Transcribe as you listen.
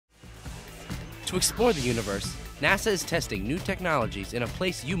To explore the universe, NASA is testing new technologies in a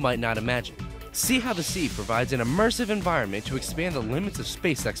place you might not imagine. See how the sea provides an immersive environment to expand the limits of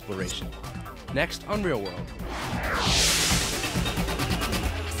space exploration. Next on Real World.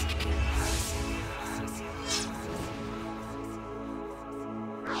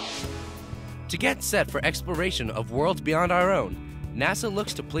 To get set for exploration of worlds beyond our own, NASA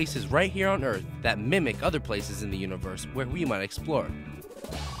looks to places right here on Earth that mimic other places in the universe where we might explore.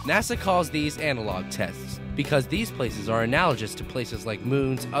 NASA calls these analog tests because these places are analogous to places like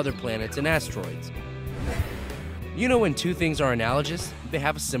moons, other planets, and asteroids. You know when two things are analogous, they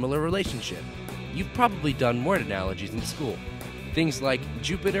have a similar relationship. You've probably done word analogies in school. Things like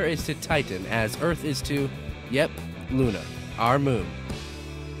Jupiter is to Titan as Earth is to, yep, Luna, our moon.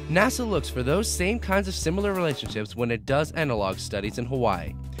 NASA looks for those same kinds of similar relationships when it does analog studies in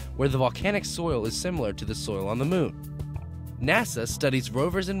Hawaii, where the volcanic soil is similar to the soil on the moon. NASA studies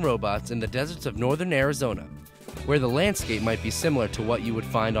rovers and robots in the deserts of northern Arizona, where the landscape might be similar to what you would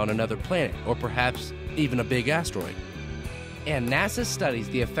find on another planet, or perhaps even a big asteroid. And NASA studies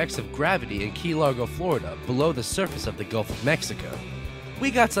the effects of gravity in Key Largo, Florida, below the surface of the Gulf of Mexico. We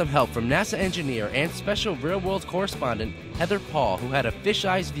got some help from NASA engineer and special real-world correspondent Heather Paul, who had a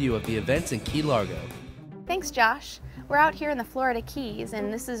fisheye view of the events in Key Largo. Thanks, Josh. We're out here in the Florida Keys,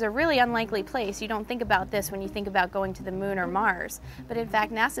 and this is a really unlikely place. You don't think about this when you think about going to the moon or Mars, but in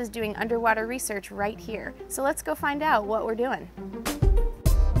fact, NASA's doing underwater research right here. So let's go find out what we're doing.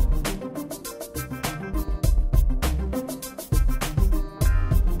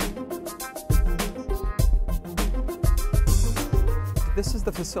 This is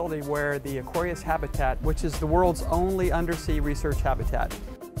the facility where the Aquarius habitat, which is the world's only undersea research habitat.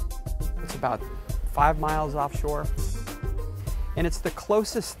 It's about 5 miles offshore, and it's the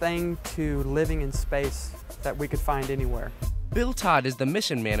closest thing to living in space that we could find anywhere. Bill Todd is the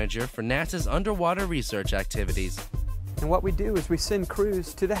mission manager for NASA's underwater research activities. And what we do is we send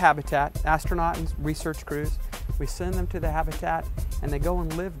crews to the habitat, astronaut and research crews. We send them to the habitat, and they go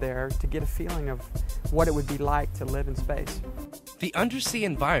and live there to get a feeling of what it would be like to live in space. The undersea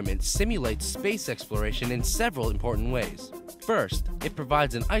environment simulates space exploration in several important ways. First, it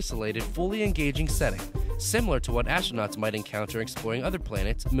provides an isolated, fully engaging setting, similar to what astronauts might encounter exploring other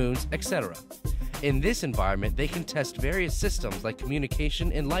planets, moons, etc. In this environment, they can test various systems like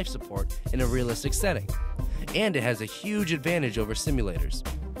communication and life support in a realistic setting. And it has a huge advantage over simulators.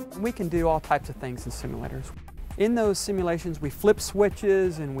 We can do all types of things in simulators. In those simulations, we flip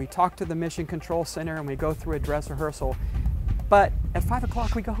switches and we talk to the Mission Control Center and we go through a dress rehearsal. But at 5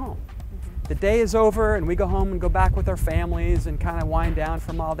 o'clock, we go home. The day is over and we go home and go back with our families and kind of wind down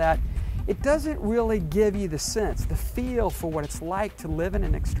from all that. It doesn't really give you the sense, the feel for what it's like to live in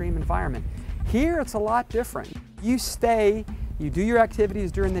an extreme environment. Here, it's a lot different. You stay, you do your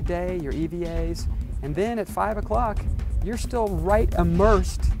activities during the day, your EVAs, and then at 5 o'clock, you're still right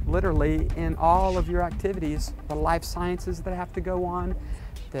immersed, literally, in all of your activities, the life sciences that have to go on,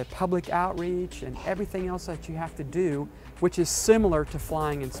 the public outreach, and everything else that you have to do, which is similar to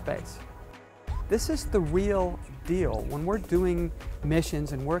flying in space. This is the real deal. When we're doing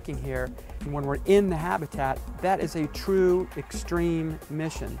missions and working here, and when we're in the habitat, that is a true extreme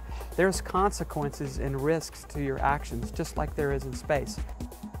mission. There's consequences and risks to your actions, just like there is in space.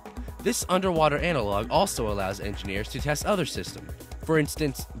 This underwater analog also allows engineers to test other systems. For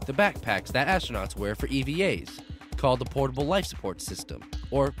instance, the backpacks that astronauts wear for EVAs, called the Portable Life Support System,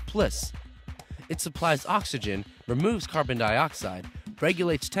 or PLIS. It supplies oxygen, removes carbon dioxide,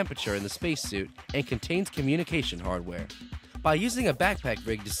 regulates temperature in the spacesuit, and contains communication hardware. By using a backpack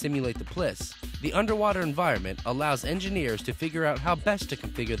rig to simulate the PLIS, the underwater environment allows engineers to figure out how best to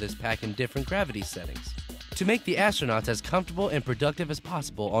configure this pack in different gravity settings, to make the astronauts as comfortable and productive as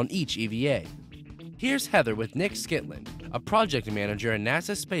possible on each EVA. Here's Heather with Nick Skitlin, a project manager in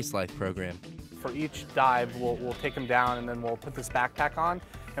NASA's Spacelife program. For each dive, we'll take them down and then we'll put this backpack on,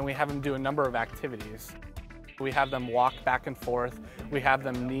 and we have them do a number of activities. We have them walk back and forth, we have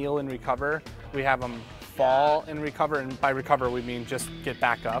them kneel and recover, we have them fall and recover, and by recover we mean just get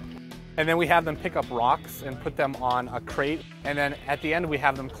back up. And then we have them pick up rocks and put them on a crate, and then at the end we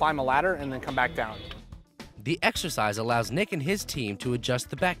have them climb a ladder and then come back down. The exercise allows Nick and his team to adjust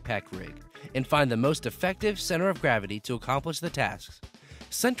the backpack rig and find the most effective center of gravity to accomplish the tasks.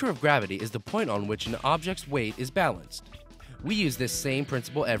 Center of gravity is the point on which an object's weight is balanced. We use this same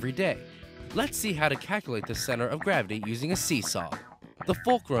principle every day. Let's see how to calculate the center of gravity using a seesaw. The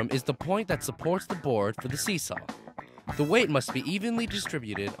fulcrum is the point that supports the board for the seesaw. The weight must be evenly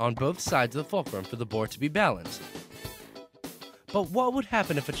distributed on both sides of the fulcrum for the board to be balanced. But what would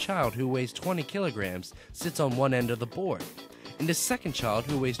happen if a child who weighs 20 kilograms sits on one end of the board? and the second child,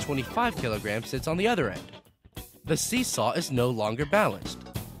 who weighs 25 kilograms, sits on the other end. The seesaw is no longer balanced.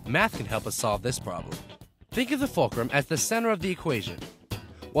 Math can help us solve this problem. Think of the fulcrum as the center of the equation.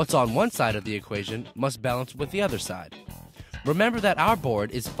 What's on one side of the equation must balance with the other side. Remember that our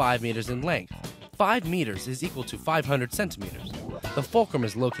board is 5 meters in length. 5 meters is equal to 500 centimeters. The fulcrum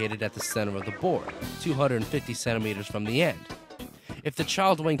is located at the center of the board, 250 centimeters from the end. If the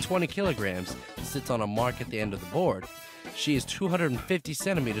child weighing 20 kilograms sits on a mark at the end of the board, she is 250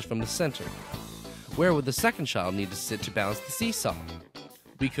 centimeters from the center. Where would the second child need to sit to balance the seesaw?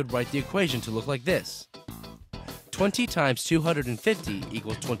 We could write the equation to look like this. 20 times 250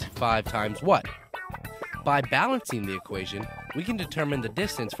 equals 25 times what? By balancing the equation, we can determine the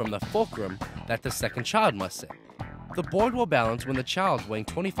distance from the fulcrum that the second child must sit. The board will balance when the child weighing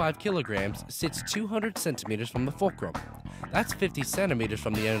 25 kilograms sits 200 centimeters from the fulcrum. That's 50 centimeters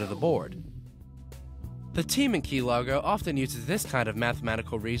from the end of the board. The team in Key Largo often uses this kind of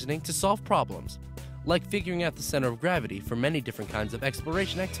mathematical reasoning to solve problems, like figuring out the center of gravity for many different kinds of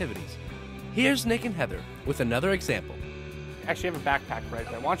exploration activities. Here's Nick and Heather with another example. Actually, you have a backpack right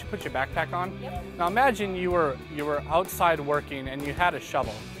there. Why don't you put your backpack on? Yep. Now imagine you were outside working and you had a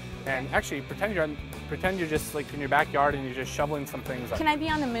shovel. And actually, pretend you're just like in your backyard and you're just shoveling some things up. Can I be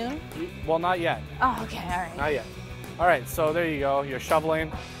on the moon? Well, not yet. Oh, okay, all right. Not yet. All right, so there you go. You're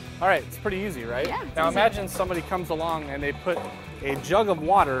shoveling. All right, it's pretty easy, right? Yeah. Now imagine somebody comes along and they put a jug of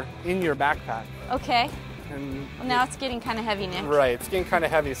water in your backpack. Okay. And well, now it's getting kind of heavy, Nick. Right, it's getting kind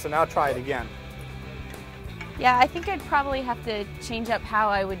of heavy, so now try it again. Yeah, I think I'd probably have to change up how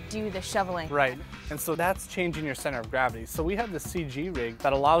I would do the shoveling. Right, and so that's changing your center of gravity. So we have the CG rig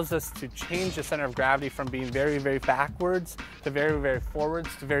that allows us to change the center of gravity from being very, very backwards to very, very forwards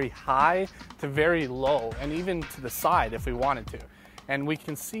to very high to very low and even to the side if we wanted to. And we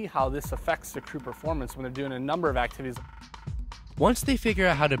can see how this affects the crew performance when they're doing a number of activities. Once they figure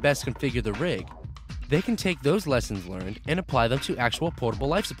out how to best configure the rig, they can take those lessons learned and apply them to actual portable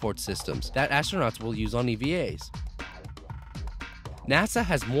life support systems that astronauts will use on EVAs. NASA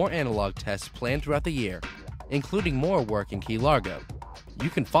has more analog tests planned throughout the year, including more work in Key Largo. You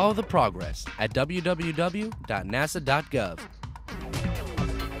can follow the progress at www.nasa.gov.